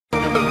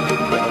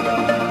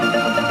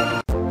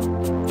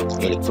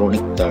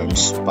electronic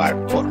terms Part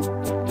 4.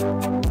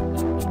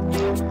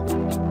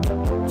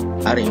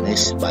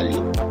 RMS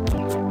value.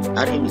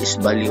 RMS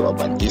value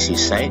of an AC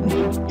sine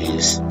wave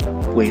is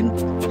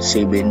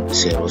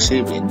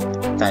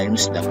 0.707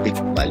 times the peak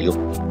value.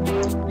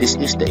 This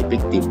is the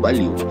effective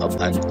value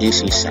of an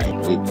AC sine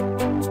wave.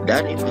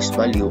 The RMS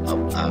value of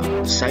a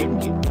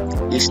sine wave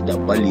is the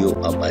value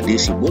of a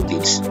DC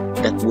voltage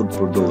that would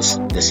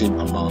produce the same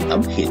amount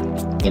of heat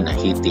in a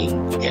heating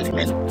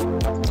element.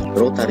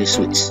 Rotary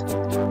switch,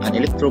 an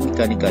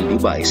electromechanical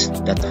device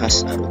that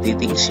has a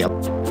rotating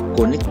shaft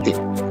connected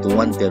to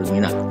one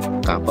terminal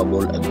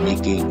capable of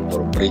making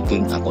or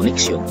breaking a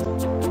connection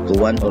to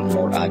one or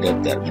more other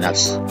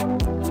terminals.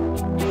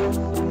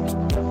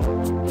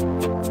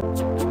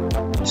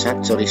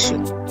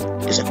 Saturation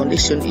is a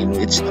condition in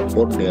which a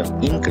further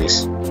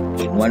increase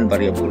in one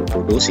variable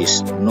produces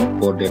no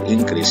further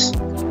increase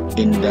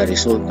in the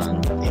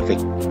resultant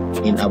effect.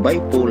 In a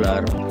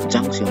bipolar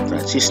junction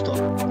transistor,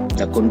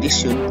 the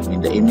condition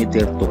when the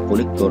emitter to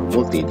collector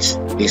voltage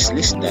is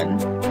less than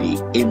the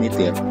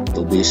emitter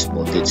to base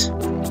voltage.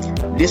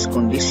 This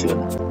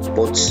condition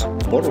puts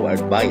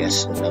forward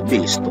bias on the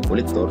base to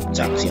collector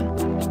junction.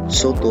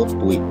 Sawtooth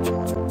wave,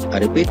 a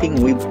repeating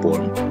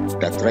waveform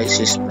that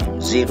rises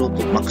from 0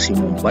 to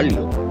maximum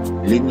value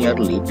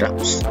linearly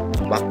drops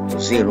back to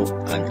 0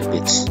 and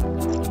repeats,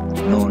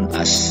 known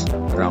as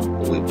ramp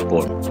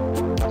waveform.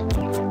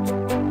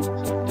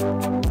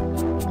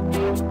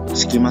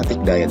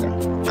 Schematic diagram,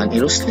 an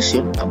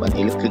illustration of an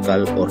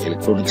electrical or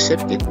electronic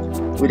circuit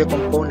with the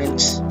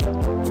components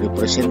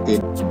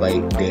represented by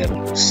their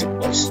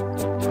symbols.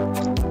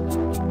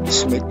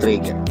 Smith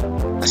trigger,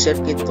 a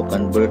circuit to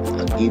convert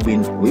a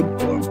given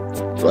waveform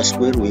to a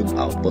square wave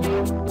output.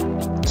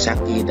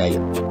 Schottky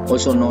diode,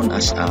 also known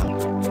as a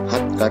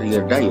hot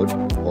carrier diode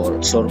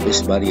or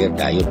surface barrier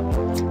diode,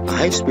 a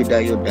high-speed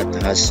diode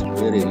that has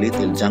very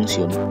little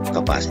junction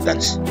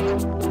capacitance.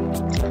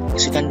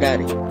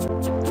 Secondary,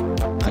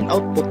 an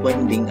output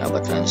winding of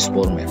a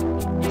transformer,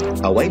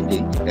 a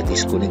winding that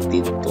is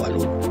connected to a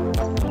load.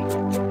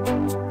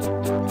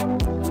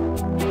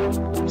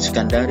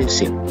 Secondary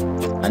cell,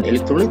 an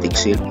electrolytic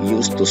cell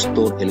used to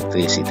store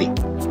electricity.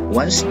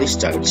 Once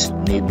discharged,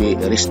 may be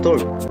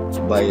restored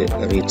by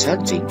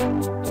recharging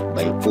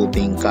by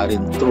putting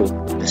current through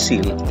the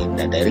cell in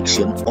the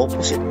direction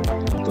opposite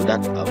to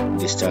that of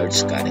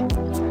discharge current.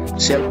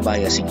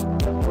 Self-biasing,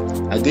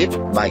 a gate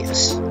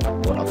bias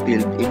or a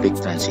field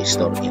effect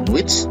transistor in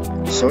which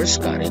source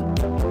current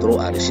through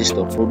a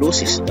resistor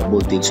produces the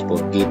voltage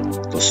for gate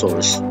to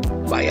source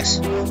bias.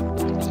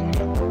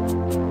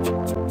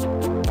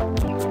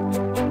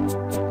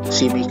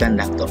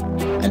 Semiconductor,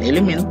 an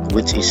element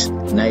which is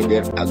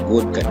neither a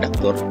good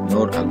conductor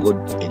nor a good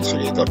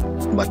insulator,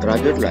 but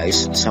rather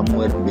lies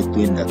somewhere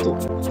between the two,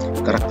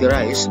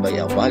 characterized by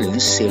a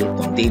valence shell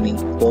containing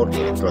 4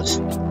 electrons.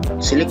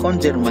 Silicon,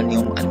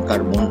 germanium, and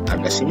carbon are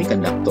the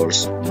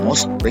semiconductors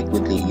most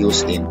frequently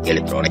used in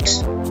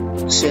electronics.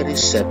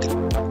 Series circuit,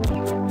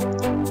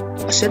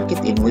 a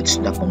circuit in which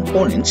the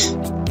components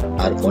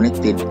are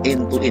connected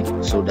end to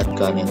end so that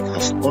current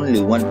has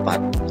only one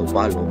path to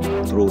follow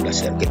through the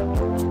circuit.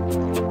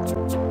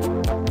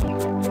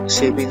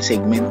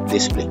 7-segment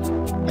display,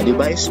 a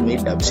device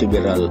made of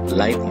several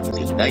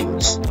light-emitting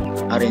diodes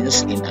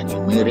arranged in a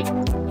numeric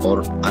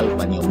or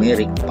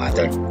alphanumeric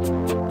pattern.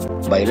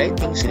 By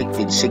lighting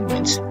selected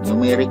segments,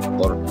 numeric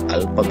or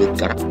alphabet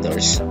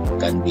characters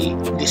can be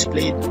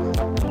displayed.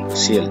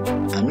 Shield,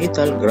 a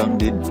metal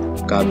grounded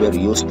cover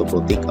used to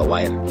protect a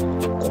wire,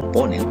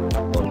 component,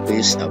 or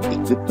piece of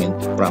equipment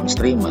from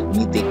stray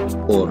magnetic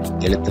or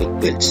electric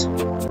fields.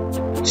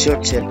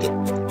 Short circuit,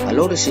 a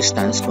low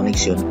resistance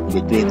connection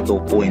between 2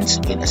 points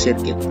in a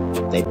circuit,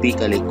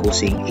 typically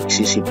causing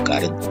excessive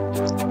current,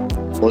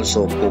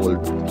 also called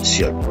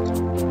short.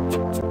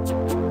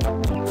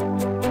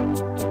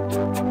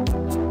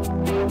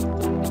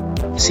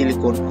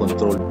 Silicon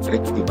controlled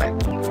rectifier,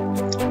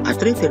 a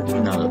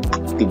 3-terminal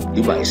active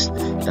device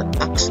that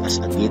acts as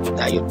a gate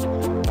diode.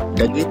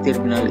 The gate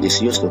terminal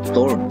is used to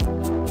turn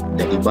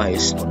the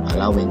device on,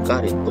 allowing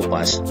current to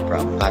pass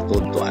from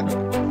cathode to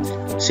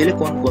anode.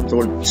 Silicon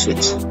controlled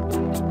switch,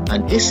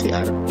 an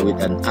SCR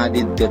with an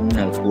added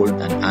terminal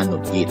called an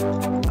anode gate.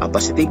 A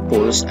positive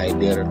pulse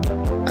either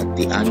at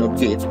the anode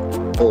gate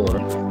or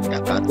the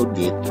cathode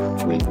gate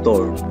will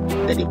turn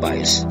the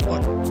device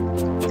on.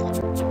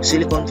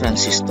 Silicon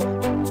transistor,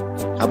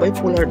 a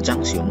bipolar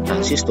junction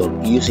transistor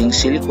using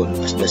silicon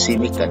as the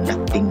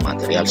semiconducting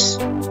materials.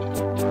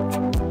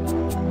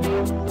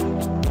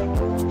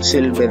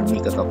 Silver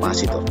mica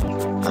capacitor,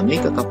 a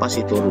mica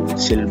capacitor with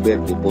silver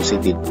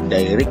deposited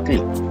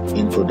directly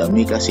into the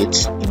mica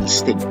sheets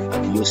instead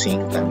of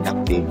using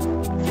conductive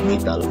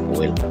metal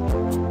foil.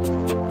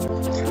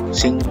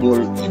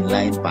 Single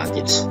inline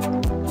package,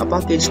 a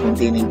package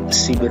containing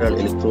several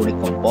electronic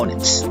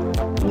components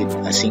with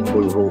a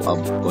single row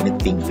of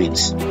connecting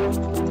pins.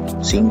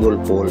 Single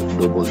pole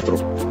double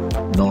throw,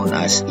 known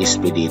as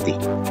SPDT,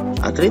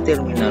 a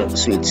 3-terminal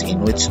switch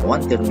in which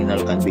one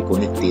terminal can be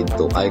connected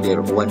to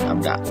either one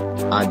of the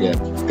other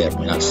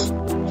terminals.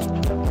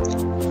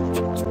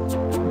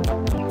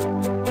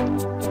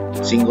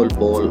 single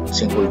pole,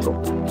 single throw.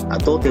 A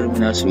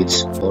two-terminal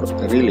switch or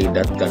relay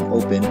that can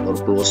open or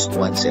close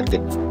one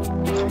circuit.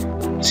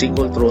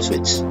 Single throw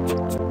switch.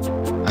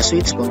 A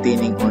switch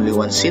containing only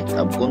one set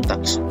of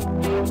contacts,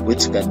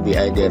 which can be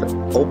either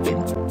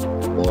open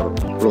or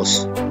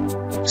closed.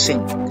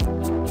 Sink.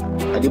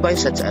 A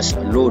device such as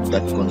a load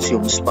that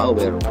consumes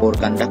power or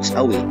conducts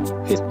away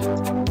heat.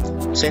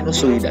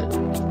 Sinusoidal.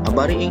 A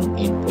varying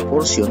in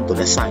proportion to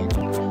the sine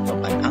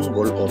of an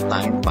angle or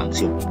time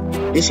function.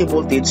 DC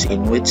voltage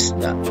in which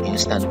the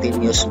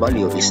instantaneous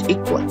value is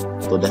equal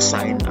to the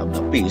sine of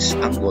the phase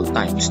angle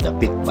times the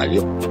peak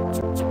value.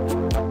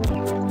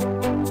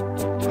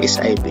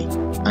 SIP,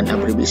 an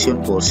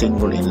abbreviation for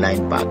single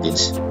inline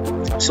package.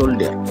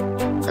 Solder,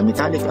 a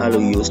metallic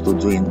alloy used to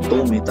join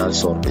two metal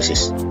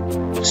surfaces.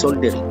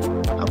 Soldering,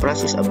 a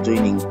process of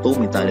joining two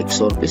metallic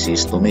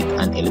surfaces to make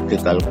an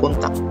electrical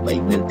contact by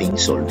melting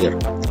solder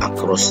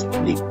across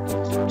the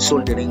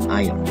soldering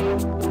iron.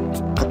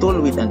 A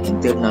tool with an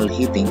internal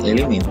heating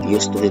element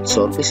used to heat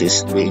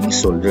surfaces being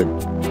soldered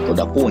to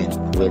the point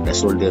where the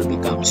solder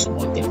becomes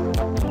molten.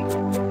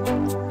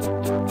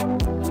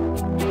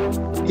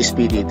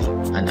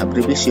 SPDT, an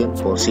abbreviation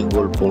for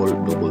single pole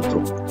double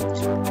throw.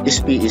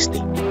 SPST,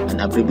 an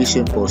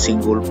abbreviation for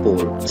single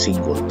pole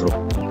single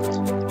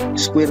throw.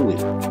 Square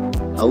wave,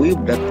 a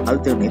wave that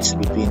alternates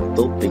between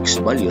two fixed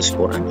values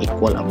for an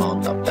equal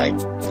amount of time.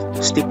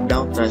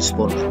 Step-down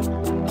transformer,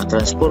 a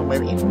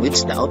transformer in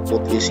which the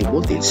output AC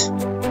voltage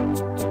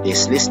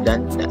is less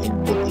than the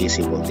input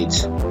AC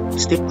voltage.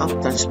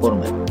 Step-up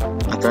transformer,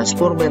 a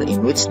transformer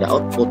in which the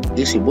output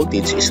AC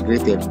voltage is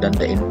greater than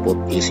the input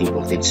AC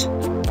voltage.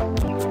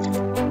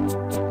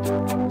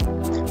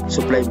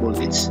 Supply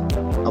voltage,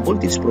 a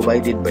voltage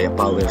provided by a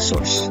power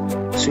source.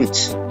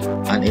 Switch,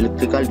 an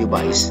electrical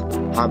device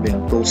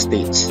having two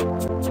states,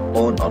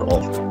 on or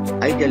off,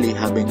 ideally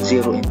having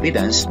zero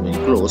impedance when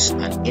closed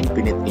and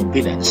infinite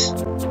impedance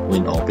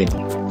when open.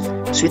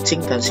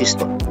 Switching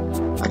transistor,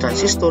 a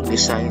transistor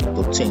designed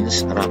to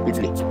change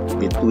rapidly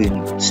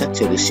between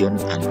saturation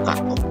and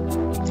cutoff.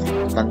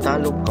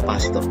 Tantalum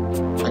capacitor,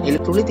 an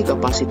electrolytic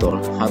capacitor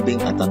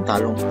having a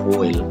tantalum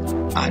foil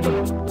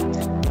anode,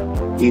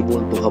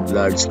 able to have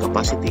large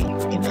capacity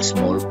in a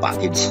small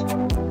package.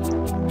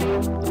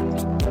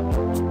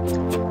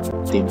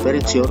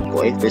 Temperature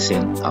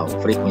coefficient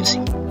of frequency,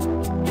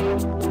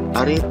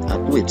 a rate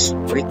at which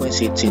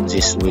frequency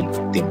changes with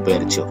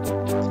temperature.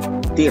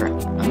 Tera,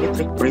 a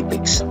metric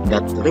prefix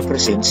that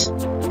represents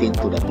 10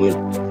 to the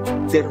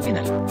 12.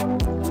 Terminal,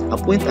 a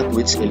point at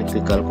which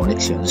electrical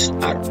connections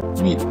are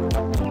made.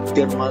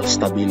 Thermal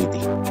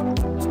stability,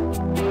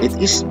 it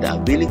is the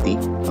ability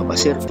of a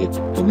circuit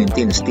to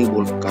maintain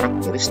stable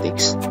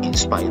characteristics in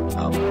spite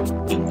of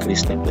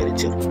increased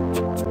temperature.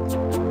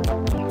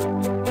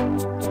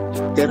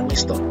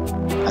 Thermistor,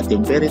 a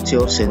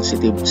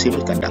temperature-sensitive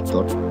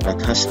semiconductor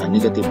that has a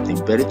negative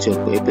temperature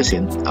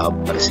coefficient of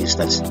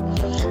resistance.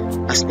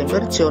 As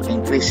temperature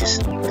increases,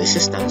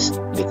 resistance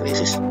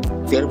decreases.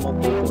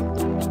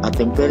 Thermocouple, a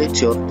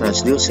temperature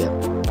transducer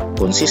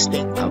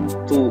consisting of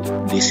two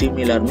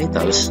dissimilar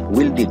metals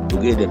welded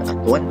together at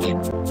one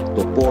end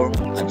to form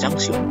a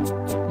junction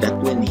that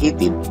when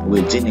heated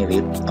will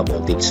generate a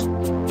voltage.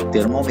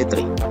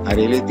 Thermometry, a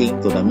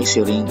relating to the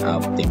measuring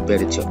of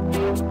temperature.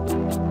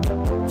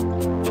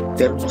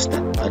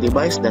 Thermostat, a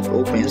device that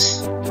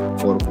opens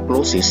or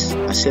closes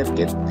a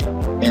circuit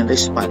in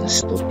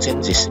response to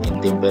changes in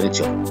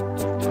temperature.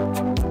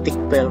 Thick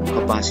film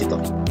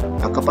capacitor,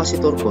 a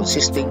capacitor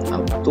consisting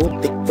of two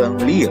thick film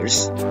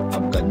layers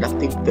of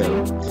conductive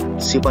film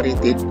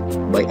separated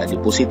by a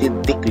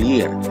deposited thick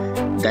layer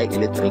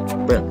dielectric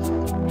film.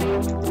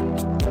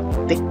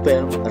 Thick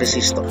film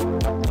resistor,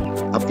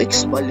 a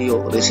fixed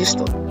value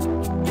resistor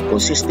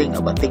consisting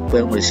of a thick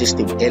film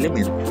resistive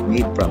element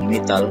made from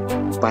metal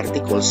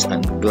particles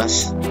and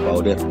glass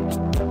powder.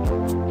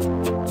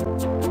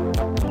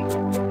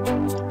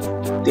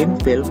 Thin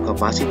film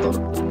capacitor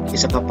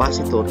is a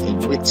capacitor in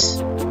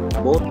which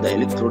both the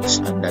electrodes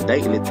and the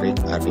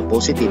dielectric are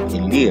deposited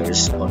in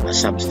layers on a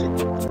substrate.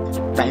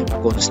 Time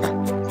constant,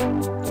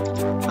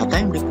 a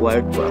time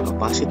required for a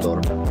capacitor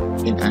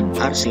in an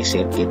RC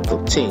circuit to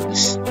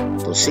change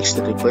to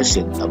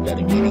 63% of the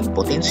remaining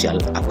potential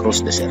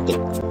across the circuit.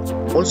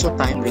 Also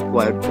time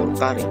required for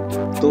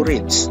current to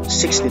reach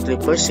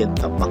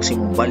 63% of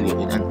maximum value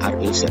in an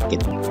RL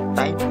circuit.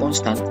 Time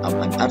constant of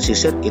an RC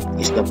circuit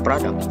is the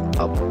product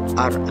of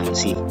R and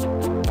C.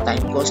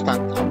 Time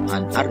constant of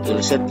an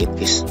RL circuit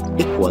is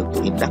equal to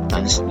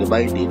inductance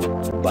divided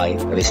by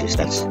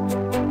resistance.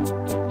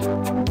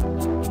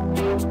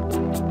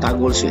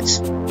 Toggle switch,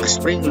 a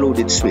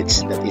spring-loaded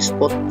switch that is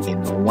put in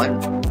one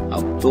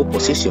of two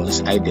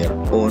positions, either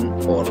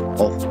on or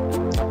off.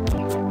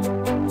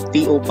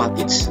 TO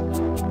package,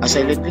 a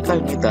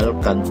cylindrical metal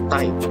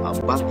type of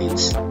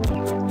package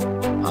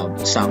of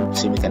some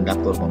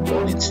semiconductor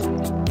components.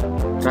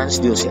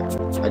 Transducer,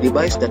 a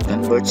device that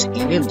converts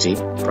energy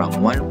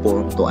from one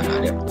form to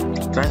another.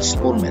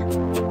 Transformer,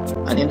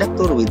 an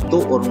inductor with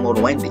two or more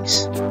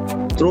windings.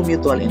 Through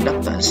mutual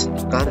inductance,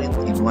 current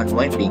in one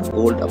winding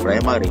called a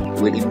primary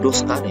will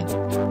induce current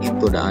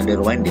into the other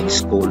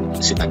windings called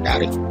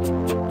secondary.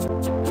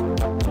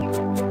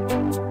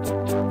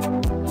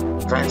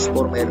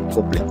 Transformer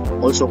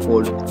coupling, also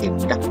called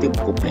inductive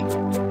coupling.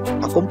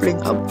 A coupling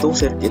of two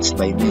circuits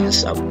by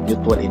means of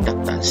mutual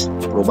inductance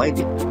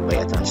provided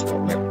by a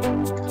transformer.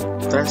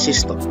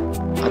 Transistor,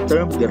 a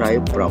term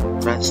derived from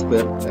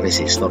transfer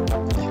resistor,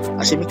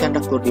 a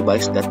semiconductor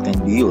device that can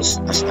be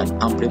used as an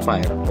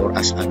amplifier or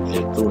as an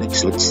electronic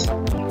switch.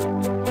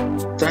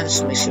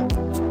 Transmission,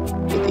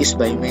 it is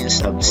by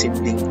means of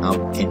sending of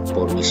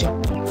information.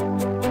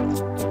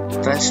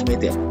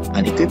 Transmitter,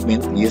 an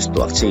equipment used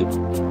to achieve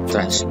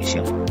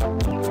transmission.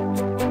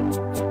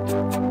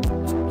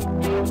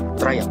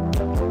 Triac,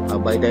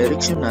 a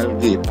bidirectional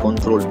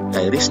gate-controlled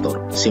thyristor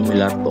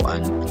similar to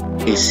an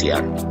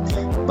ACR,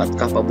 but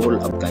capable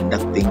of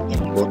conducting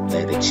in both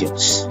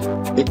directions.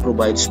 It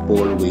provides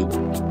pole wave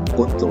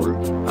control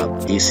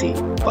of AC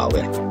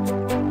power.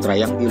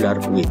 Triangular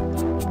wave,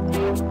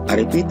 a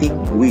repeating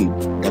wave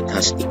that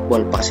has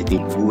equal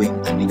positive going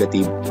and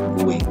negative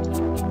going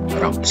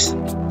ramps.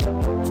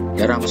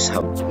 The ramps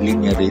have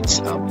linear rates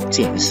of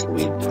change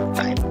with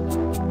time.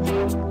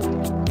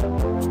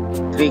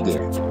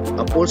 Trigger,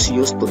 a pulse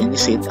used to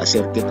initiate a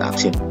circuit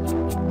action.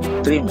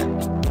 Trimmer,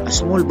 a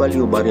small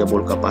value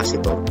variable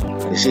capacitor,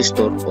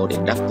 resistor, or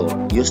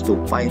inductor used to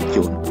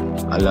fine-tune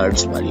a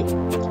large value.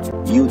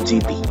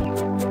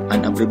 UJT,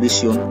 an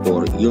abbreviation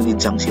for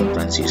unijunction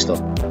transistor.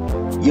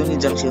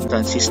 Unijunction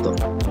transistor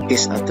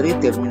is a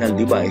three-terminal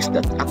device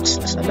that acts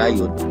as a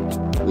diode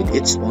with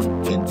its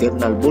own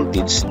internal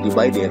voltage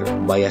divider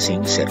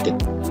biasing circuit.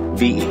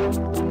 VA,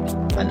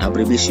 an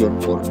abbreviation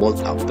for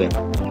volt ampere.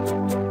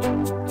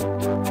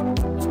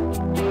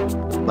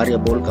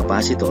 Variable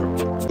capacitor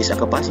is a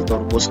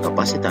capacitor whose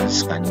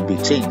capacitance can be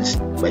changed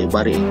by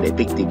varying the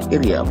effective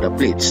area of the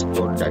plates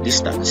or the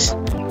distance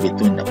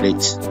between the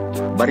plates.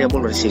 Variable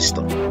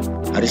resistor,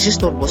 a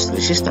resistor whose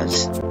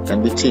resistance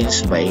can be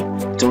changed by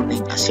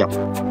turning a shaft.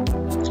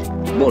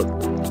 Volt,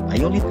 a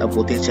unit of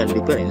potential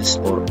difference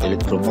or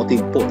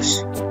electromotive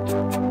force.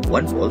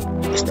 1 volt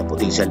is the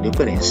potential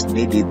difference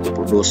needed to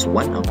produce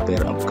 1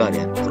 ampere of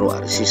current through a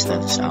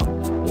resistance of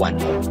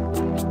 1 ohm.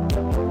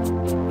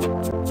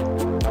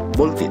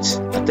 Voltage,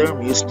 a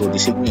term used to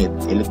designate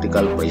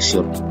electrical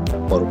pressure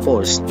or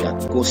force that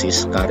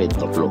causes current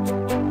to flow.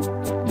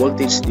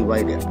 Voltage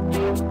divider,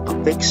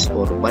 a fixed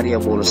or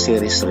variable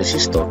series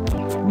resistor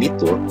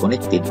network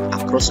connected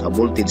across a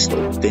voltage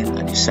to obtain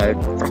a desired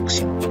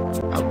fraction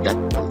of that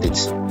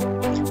voltage.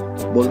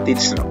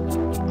 Voltage drop,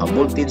 a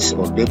voltage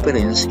or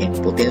difference in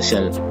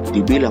potential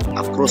developed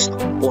across a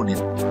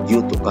component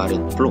due to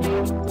current flow.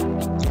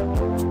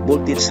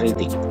 Voltage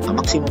rating, a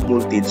maximum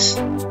voltage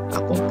a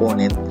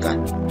component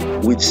can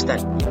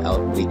withstand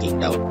without breaking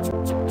down.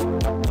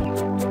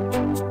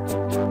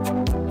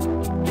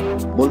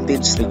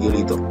 Voltage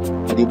regulator,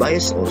 a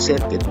device or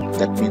circuit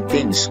that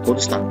maintains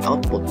constant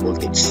output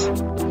voltage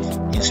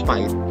in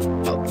spite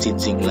of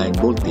changing line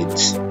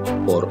voltage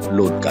or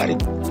load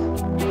current.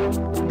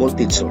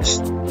 Voltage source,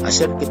 a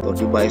circuit or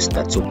device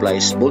that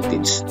supplies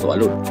voltage to a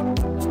load.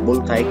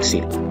 Voltaic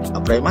cell,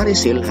 a primary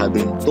cell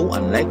having two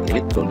unlike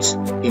electrons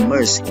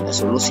immersed in a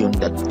solution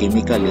that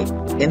chemically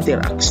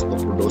interacts to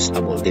produce a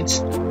voltage.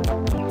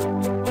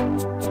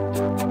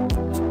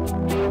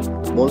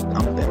 Volt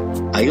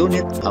ampere, a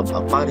unit of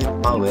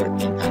apparent power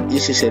in an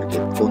AC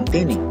circuit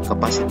containing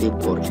capacitive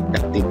or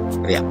inductive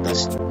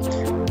reactance.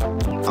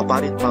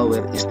 Apparent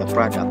power is the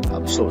product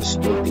of source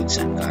voltage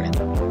and current.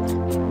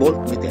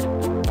 Voltmeter,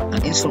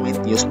 an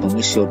instrument used to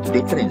measure the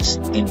difference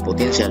in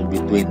potential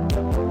between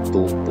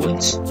 2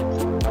 points.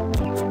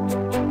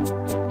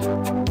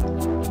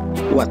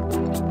 Watt,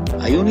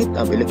 a unit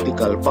of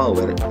electrical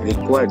power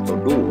required to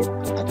do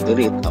work at the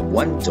rate of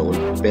 1 joule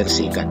per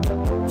second.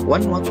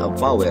 1 watt of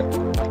power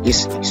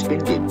is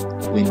expended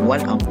when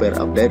 1 ampere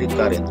of direct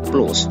current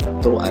flows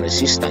through a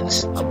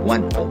resistance of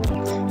 1 ohm.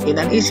 In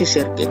an AC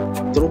circuit,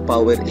 true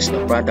power is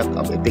the product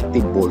of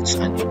effective volts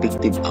and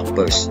effective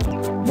amperes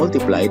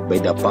multiplied by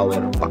the power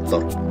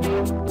factor.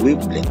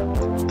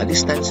 Wavelength, a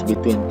distance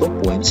between 2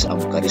 points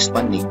of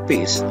corresponding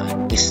phase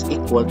and is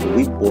equal to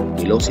waveform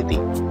velocity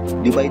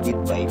divided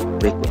by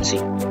frequency.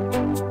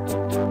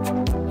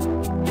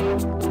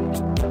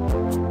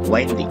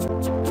 Winding,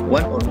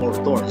 1 or more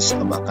turns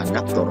of a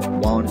conductor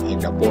wound in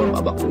the form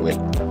of a coil.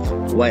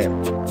 Wire,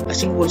 a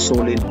single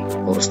solid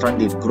or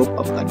stranded group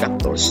of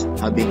conductors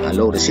having a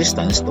low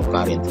resistance to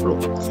current flow,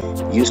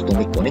 used to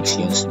make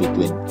connections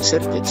between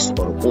circuits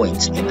or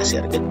points in a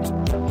circuit.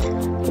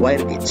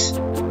 Wire gauge,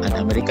 an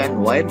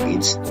American wire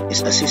gauge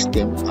is a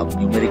system of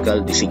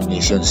numerical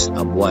designations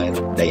of wire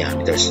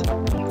diameters.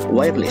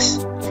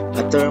 Wireless,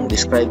 a term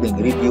describing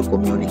radio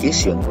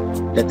communication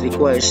that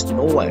requires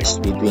no wires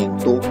between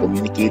two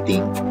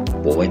communicating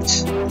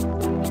points.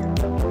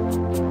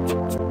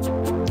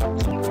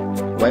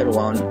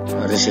 Wire-wound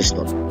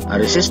resistor, a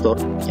resistor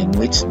in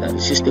which the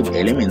resistive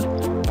element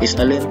is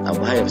a length of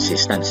high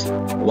resistance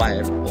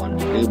wire on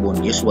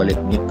ribbon, usually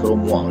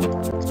nichrome wound,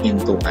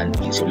 into an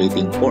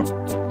insulating form.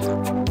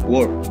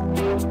 Work.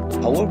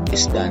 A work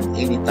is done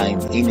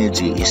anytime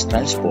energy is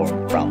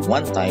transformed from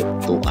one type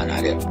to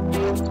another.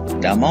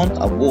 The amount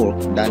of work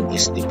done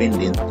is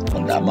dependent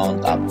on the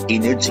amount of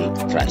energy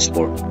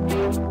transferred.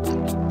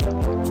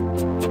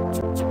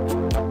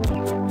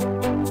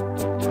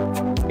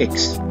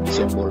 X,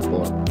 symbol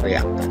for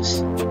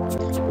reactance.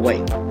 Y,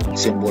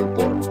 symbol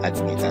for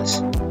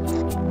admittance.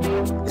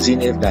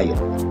 Zener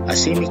diode, a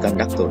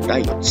semiconductor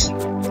diodes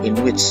in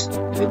which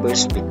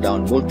reverse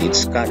breakdown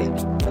voltage current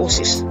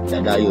causes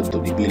the diode to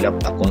develop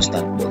a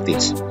constant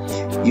voltage,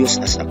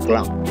 used as a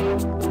clamp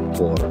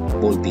for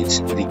voltage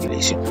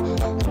regulation.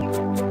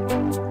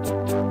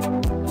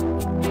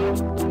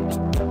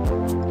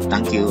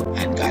 Thank you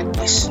and God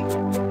bless.